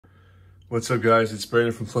What's up, guys? It's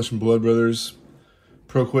Brandon from Flesh and Blood Brothers.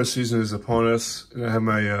 Pro Quest season is upon us, and I have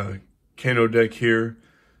my Kano deck here.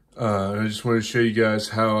 And I just wanted to show you guys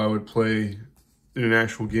how I would play in an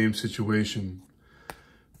actual game situation.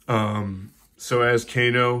 So as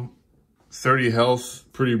Kano, 30 health,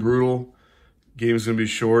 pretty brutal. Game's gonna be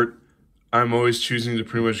short. I'm always choosing to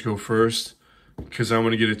pretty much go first because I'm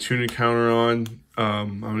gonna get a tuning counter on.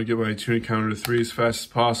 I'm gonna get my tuning counter to 3 as fast as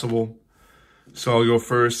possible. So I'll go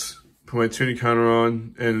first, put my tuning counter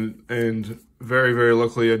on, and very, very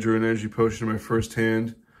luckily I drew an energy potion in my first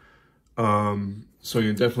hand. So I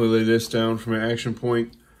can definitely lay this down for my action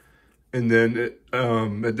point. And then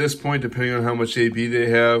at this point, depending on how much AB they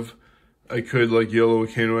have, I could like yellow a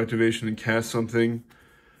Kano activation and cast something.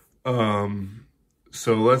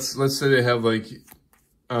 So let's say they have like,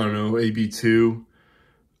 I don't know, AB2.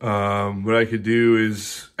 What I could do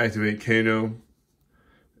is activate Kano.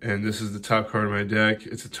 And this is the top card of my deck.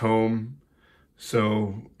 It's a tome.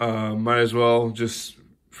 So might as well, just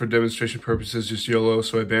for demonstration purposes, just YOLO.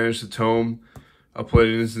 So I banish the tome. I'll play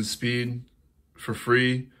it at instant speed for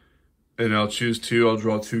free. And I'll choose 2. I'll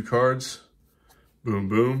draw 2 cards. Boom,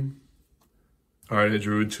 boom. Alright, I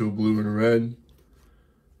drew into a blue and a red.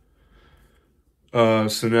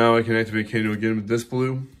 So now I can activate Kano again with this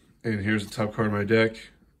blue. And here's the top card of my deck.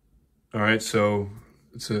 Alright, so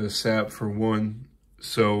it's a sap for 1.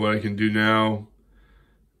 So what I can do now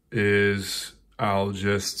is I'll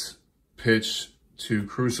just pitch to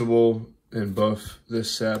Crucible and buff this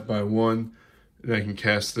sap by 1. And I can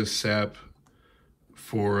cast this sap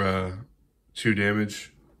for 2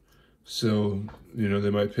 damage. So, you know, they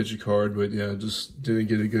might pitch a card, but yeah, just didn't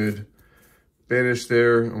get a good banish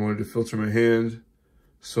there. I wanted to filter my hand.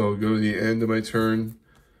 So I'll go to the end of my turn.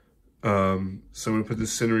 So I'm going to put the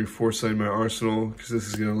Cindering Foresight in my arsenal because this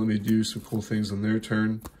is going to let me do some cool things on their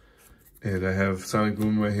turn. And I have Sonic Boom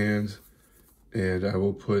in my hand. And I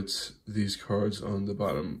will put these cards on the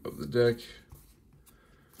bottom of the deck.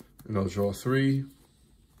 And I'll draw 3.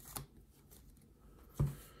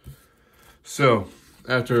 So,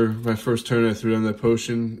 after my first turn, I threw down that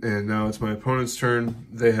potion. And now it's my opponent's turn.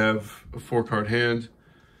 They have a 4-card hand.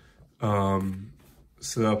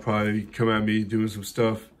 So they'll probably come at me doing some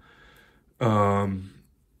stuff.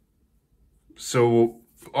 So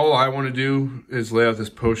all I want to do is lay out this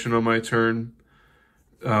potion on my turn.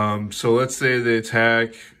 So let's say they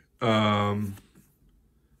attack, you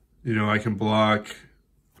know, I can block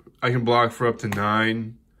for up to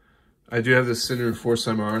 9. I do have the Cindering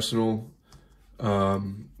Foresight in my arsenal.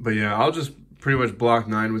 But yeah, I'll just pretty much block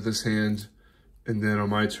 9 with this hand. And then on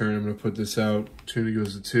my turn, I'm going to put this out. Tuna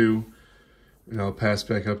goes to 2. And I'll pass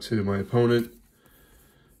back up to my opponent.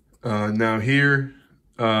 Now here,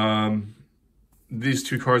 these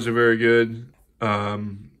 2 cards are very good.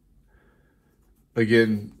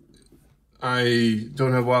 Again, I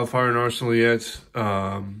don't have Wildfire in Arsenal yet.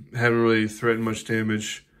 Haven't really threatened much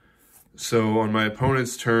damage. So on my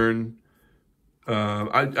opponent's turn,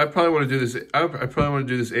 I probably want to do this. I probably want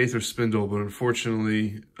to do this Aether Spindle, but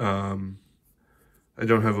unfortunately, I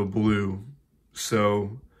don't have a blue.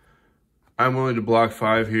 So I'm willing to block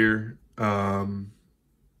 5 here.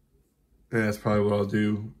 And that's probably what I'll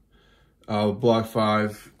do. I'll block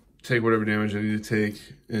 5, take whatever damage I need to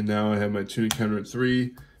take, and now I have my tuning counter at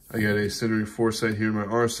 3. I got a Cindering Foresight here in my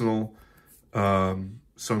arsenal. So on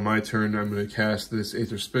my turn, I'm going to cast this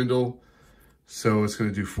Aether Spindle. So it's going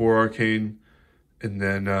to do 4 arcane, and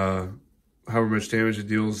then however much damage it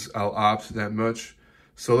deals, I'll opt that much.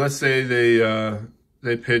 So let's say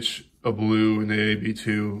they pitch a blue and they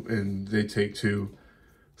AB2 and they take 2.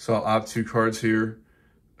 So I'll opt 2 cards here.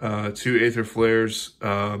 2 Aether Flares.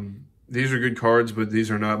 These are good cards, but these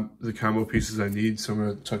are not the combo pieces I need, so I'm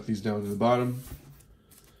going to tuck these down to the bottom.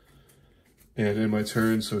 And in my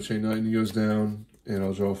turn, so Chain Lightning goes down, and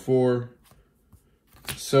I'll draw 4.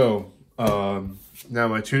 So, now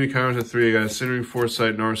my tuning counter's at 3. I got a Cindering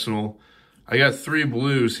Foresight and Arsenal. I got 3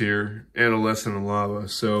 blues here, and a Lesson in Lava.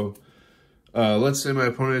 So, let's say my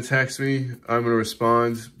opponent attacks me. I'm going to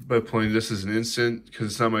respond by playing this as an instant, because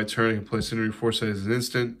it's not my turn. I can play Cindering Foresight as an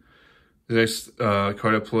instant. The next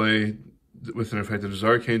card I play with an effect that is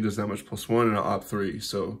Arcane does that much +1, and I'll opt 3.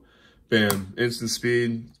 So, bam, instant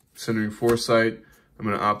speed, Cindering Foresight. I'm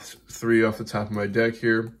going to opt 3 off the top of my deck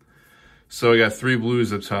here. So I got 3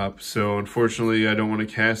 blues up top. So unfortunately, I don't want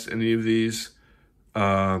to cast any of these. So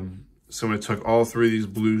I'm going to tuck all 3 of these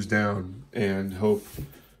blues down and hope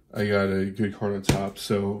I got a good card on top.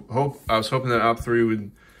 So I was hoping that opt 3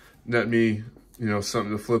 would net me, you know,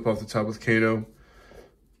 something to flip off the top with Kano.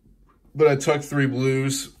 But I tucked 3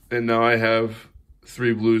 blues, and now I have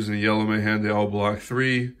 3 blues and a yellow in my hand. They all block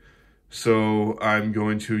 3. So I'm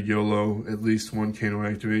going to YOLO at least one Kano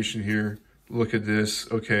activation here. Look at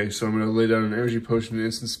this. Okay, so I'm going to lay down an energy potion at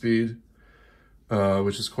instant speed,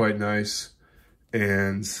 which is quite nice.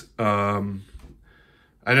 And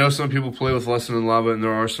I know some people play with Lesson in Lava in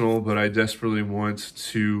their arsenal, but I desperately want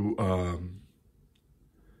to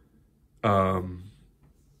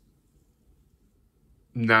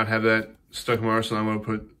not have that stuck in my arsenal. I'm going to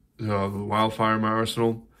put the Wildfire in my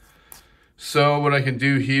arsenal. So what I can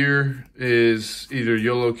do here is either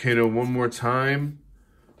YOLO Kano one more time,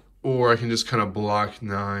 or I can just kind of block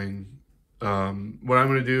 9. What I'm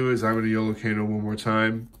going to do is I'm going to YOLO Kano one more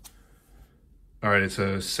time. All right, it's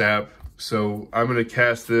a sap. So I'm going to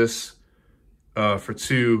cast this for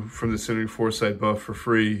 2 from the Cindering Foresight buff for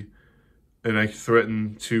free. And I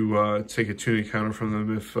threaten to take a tuning counter from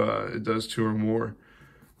them if it does 2 or more.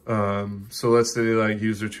 So let's say they like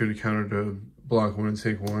use their tuning counter to block 1 and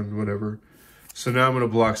take 1, whatever. So now I'm going to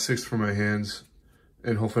block 6 from my hands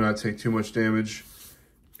and hopefully not take too much damage.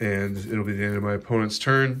 And it'll be the end of my opponent's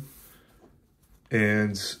turn.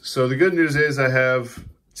 And so the good news is I have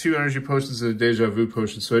 2 energy potions and a Deja Vu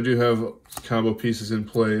potion. So I do have combo pieces in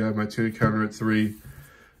play. I have my tuning counter at 3.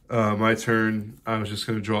 My turn, I was just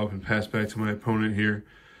going to draw up and pass back to my opponent here.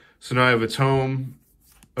 So now I have a Tome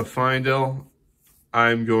of Fyendal.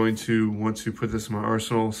 I'm going to want to put this in my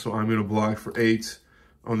arsenal. So I'm going to block for 8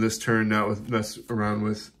 on this turn, not mess around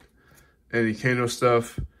with any Kano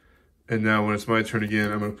stuff. And now when it's my turn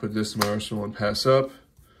again, I'm going to put this in my arsenal and pass up.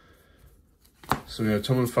 So we have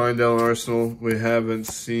Tome of Fyendal in arsenal. We haven't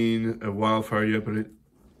seen a Wildfire yet, but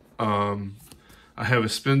I have a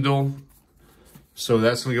Spindle. So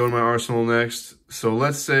that's going to go in my arsenal next. So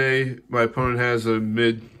let's say my opponent has a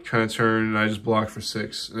mid kind of turn and I just block for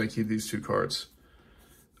 6 and I keep these 2 cards.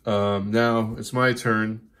 Now it's my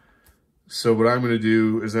turn. So what I'm going to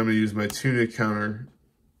do is I'm going to use my tunic counter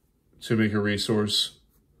to make a resource.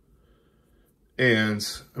 And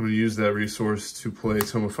I'm going to use that resource to play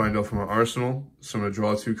Tome of Fyendal from my arsenal. So I'm going to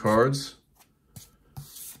draw 2 cards.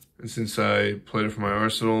 And since I played it from my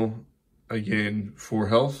arsenal, I gain 4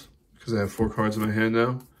 health because I have 4 cards in my hand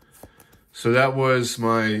now. So that was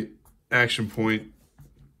my action point.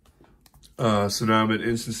 So now I'm at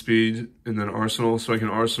instant speed and then arsenal. So I can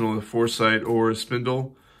arsenal a Foresight or a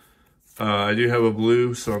Spindle. I do have a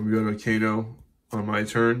blue, so I'm going to Kano on my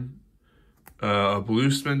turn. A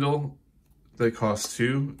blue Spindle that costs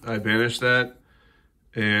 2. I banish that.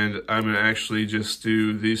 And I'm going to actually just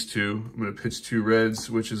do these 2. I'm going to pitch 2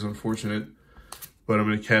 reds, which is unfortunate. But I'm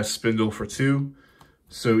going to cast Spindle for 2.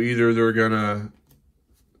 So either they're going to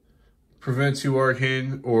prevent 2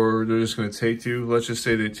 arcane, or they're just going to take 2. Let's just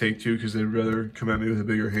say they take 2 because they'd rather come at me with a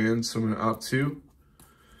bigger hand. So I'm going to opt 2.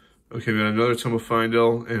 Okay, we got another Tome of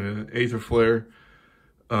Fyendal and an Aether Flare.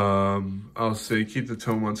 I'll say keep the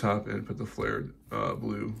Tome on top and put the flared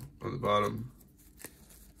blue on the bottom.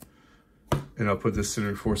 And I'll put this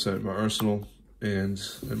Cindering Foresight in my arsenal. And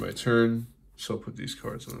in my turn, so I'll put these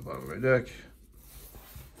cards on the bottom of my deck.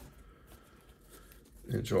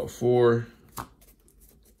 And draw 4.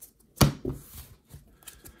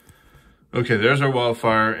 Okay, there's our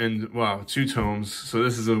Wildfire, and wow, 2 tomes. So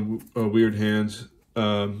this is a weird hand.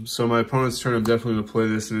 So my opponent's turn, I'm definitely going to play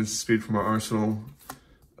this in instant speed from my arsenal.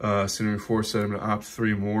 Cindering Foresight, I'm going to opt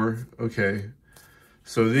 3 more. Okay,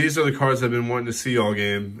 so these are the cards I've been wanting to see all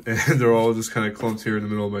game, and they're all just kind of clumped here in the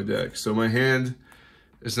middle of my deck. So my hand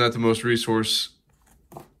is not the most resource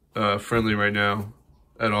friendly right now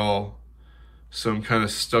at all. So I'm kind of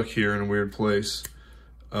stuck here in a weird place.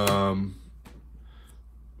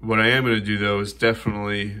 What I am going to do, though, is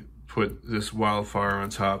definitely put this Wildfire on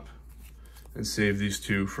top and save these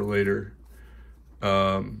 2 for later.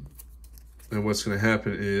 And what's going to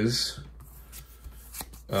happen is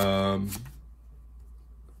I'm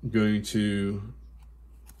going to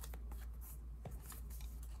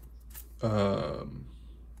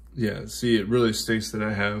yeah, see, it really stinks that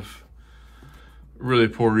I have really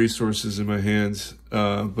poor resources in my hands,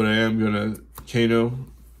 but I am going to Kano,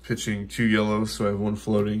 pitching 2 yellows, so I have 1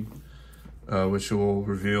 floating, which will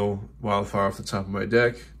reveal Wildfire off the top of my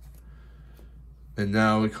deck. And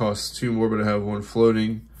now it costs 2 more, but I have 1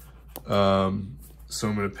 floating. So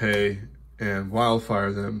I'm going to pay and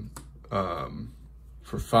Wildfire them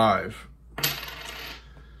for 5.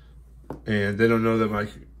 And they don't know that my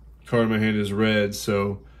card in my hand is red,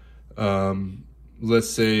 so let's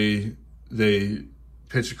say they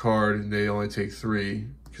pitch a card and they only take 3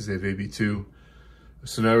 because they have AB2.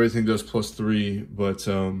 So now everything does +3, but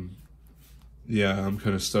yeah, I'm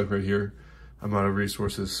kind of stuck right here. I'm out of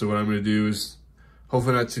resources. So what I'm going to do is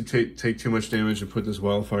hopefully not to take too much damage and put this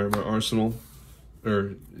Wildfire in my arsenal.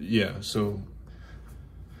 Or, yeah, so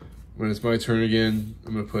When it's my turn again,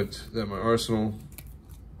 I'm going to put that in my arsenal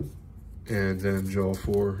and then draw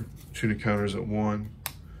 4 tunic counters at 1.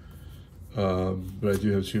 But I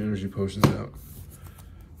do have 2 energy potions out.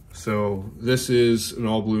 So this is an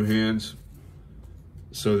all blue hand.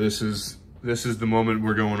 So this is the moment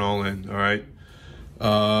we're going all in, all right?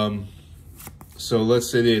 So let's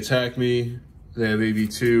say they attack me, they have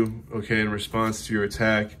AB2, okay, in response to your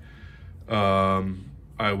attack,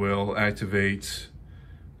 I will activate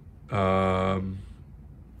Storm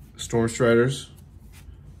Striders,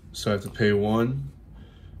 so I have to pay 1.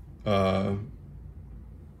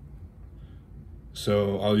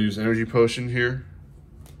 So I'll use Energy Potion here.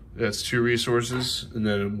 That's 2 resources, and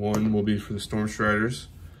then 1 will be for the Storm Striders.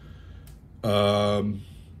 I'll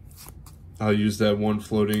use that 1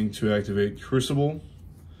 floating to activate Crucible,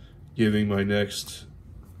 giving my next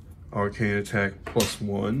arcane attack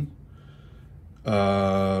 +1.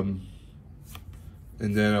 And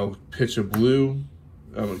then I'll pitch a blue.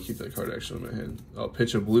 I'm going to keep that card actually in my hand. I'll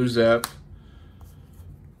pitch a blue zap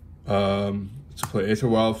to play Aether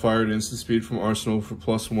Wildfire at instant speed from Arsenal for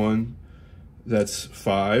 +1. That's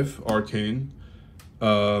 5 arcane.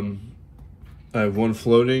 I have 1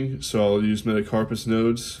 floating, so I'll use Metacarpus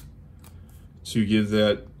nodes to give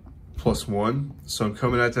that +1. So I'm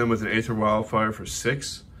coming at them with an Aether Wildfire for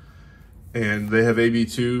 6. And they have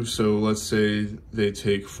AB2, so let's say they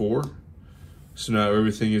take 4. So now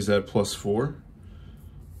everything is at +4.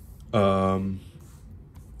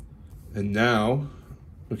 And now,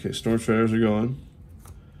 okay, Storm Striders are gone.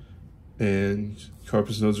 And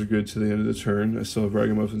Carpus nodes are good to the end of the turn. I still have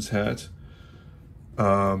Ragamuffin's hat.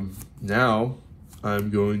 Now I'm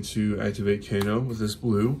going to activate Kano with this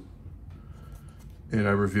blue. And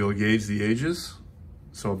I reveal Gauge the Ages.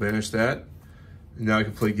 So I'll banish that. And now I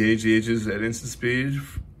can play Gauge the Ages at instant speed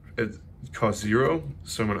at cost 0.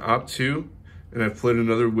 So I'm going to opt 2. And I've played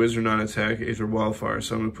another Wizard non-attack, Aether Wildfire.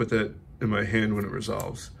 So I'm going to put that in my hand when it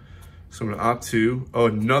resolves. So I'm going to opt 2. Oh,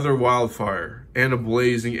 another Wildfire and a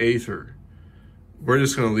Blazing Aether. We're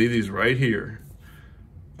just going to leave these right here.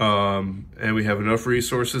 And we have enough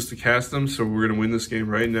resources to cast them, so we're going to win this game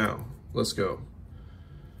right now. Let's go.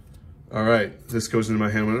 All right, this goes into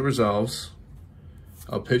my hand when it resolves.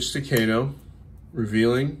 I'll pitch to Kano,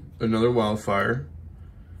 revealing another Wildfire.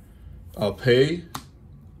 I'll pay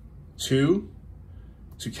 2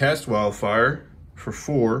 to cast Wildfire for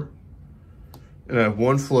 4. And I have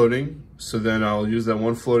 1 floating, so then I'll use that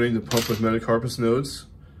 1 floating to pump with Metacarpus nodes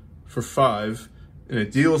for 5. And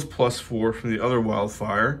it deals +4 from the other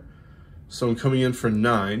Wildfire. So I'm coming in for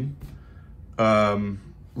 9.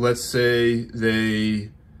 Let's say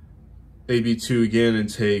they AB2 again and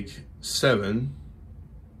take 7.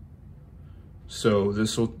 So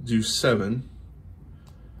this will do 7.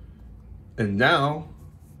 And now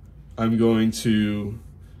I'm going to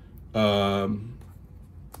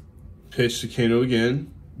pitch to Kano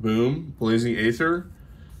again. Boom. Blazing Aether.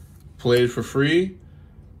 Play it for free.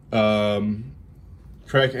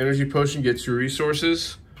 Crack Energy Potion, get 2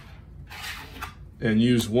 resources. And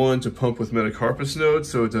use 1 to pump with Metacarpus node.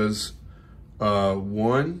 So it does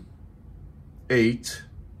 1, 8,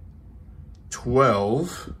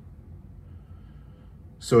 12.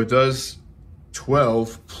 So it does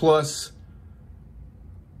 12 plus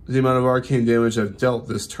the amount of arcane damage I've dealt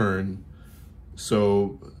this turn.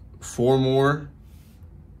 So 4 more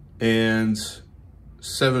and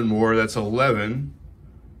 7 more, that's 11.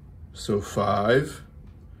 So 5,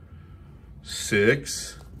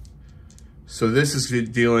 6. So this is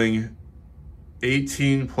dealing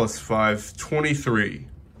 18 plus 5, 23.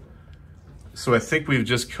 So I think we've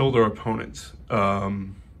just killed our opponent.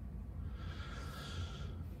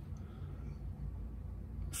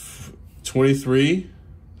 23,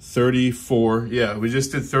 34. Yeah, we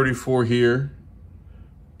just did 34 here.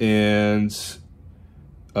 And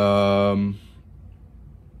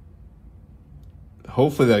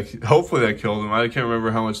hopefully that killed him. I can't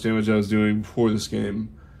remember how much damage I was doing before this game.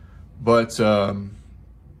 But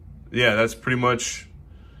yeah, that's pretty much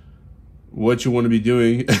what you want to be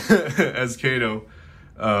doing as Kano.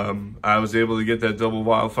 I was able to get that double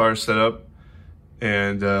Wildfire set up,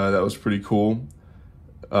 and that was pretty cool.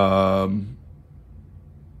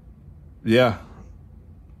 Yeah,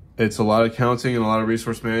 it's a lot of counting and a lot of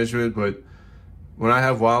resource management, but when I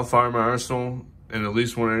have Wildfire in my arsenal and at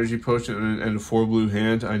least 1 energy potion and a 4 blue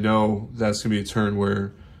hand, I know that's going to be a turn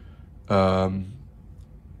where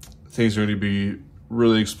things are going to be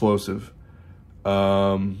really explosive.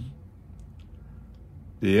 Yeah,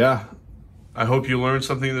 I hope you learned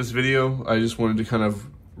something in this video. I just wanted to kind of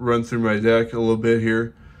run through my deck a little bit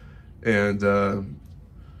here and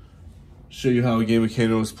show you how a game of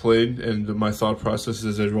Kano is played and my thought process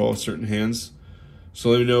as I draw certain hands. So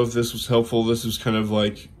let me know if this was helpful. This was kind of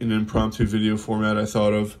like an impromptu video format I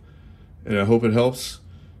thought of, and I hope it helps.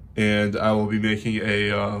 And I will be making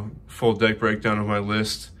a full deck breakdown of my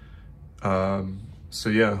list. So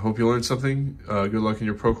yeah, hope you learned something. Good luck in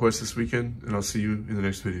your Pro Quest this weekend, and I'll see you in the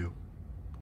next video.